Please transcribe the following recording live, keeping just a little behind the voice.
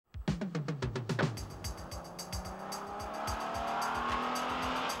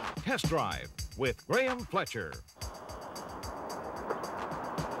Test Drive with Graeme Fletcher.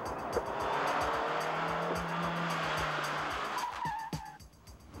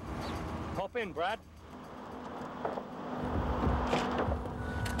 Hop in, Brad.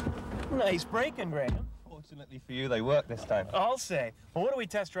 Nice braking, Graeme. Fortunately for you, they work this time. I'll say. Well, what are we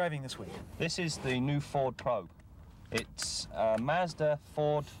test driving this week? This is the new Ford Probe. It's a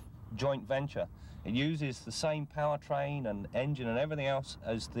Mazda-Ford joint venture. It uses the same powertrain and engine and everything else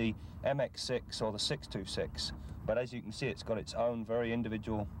as the MX-6 or the 626. But as you can see, it's got its own very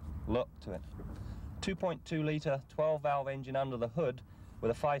individual look to it. 2.2 litre, 12-valve engine under the hood with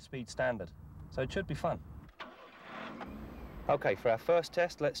a 5-speed standard. So it should be fun. Okay, for our first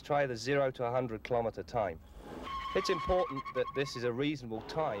test, let's try the 0 to 100 kilometre time. It's important that this is a reasonable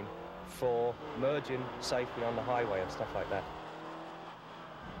time for merging safely on the highway and stuff like that.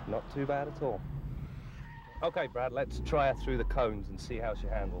 Not too bad at all. Okay, Brad, let's try her through the cones and see how she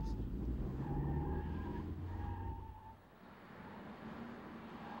handles.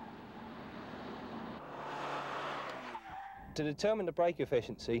 To determine the brake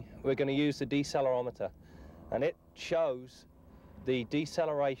efficiency, we're going to use the decelerometer, and it shows the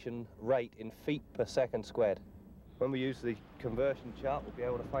deceleration rate in feet per second squared. When we use the conversion chart, we'll be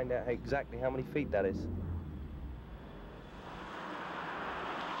able to find out exactly how many feet that is.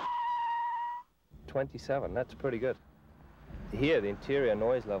 27, that's pretty good. Here, the interior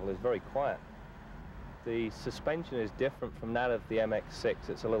noise level is very quiet. The suspension is different from that of the MX-6.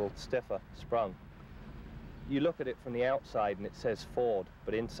 It's a little stiffer sprung. You look at it from the outside and it says Ford,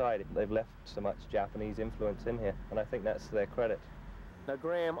 but inside they've left so much Japanese influence in here, and I think that's to their credit. Now,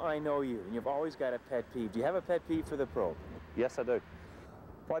 Graeme, I know you, and you've always got a pet peeve. Do you have a pet peeve for the Probe? Yes, I do.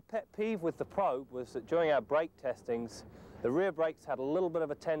 My pet peeve with the Probe was that during our brake testings, the rear brakes had a little bit of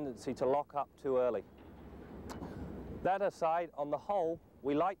a tendency to lock up too early. That aside, on the whole,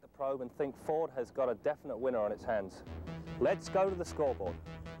 we like the Probe and think Ford has got a definite winner on its hands. Let's go to the scoreboard.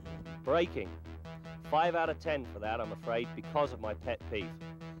 Braking. 5 out of 10 for that, I'm afraid, because of my pet peeve.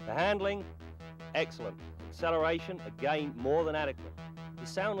 The handling, excellent. Acceleration, again, more than adequate. The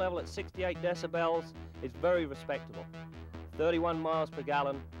sound level at 68 decibels is very respectable. 31 miles per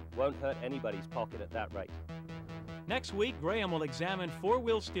gallon won't hurt anybody's pocket at that rate. Next week, Graeme will examine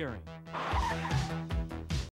four-wheel steering.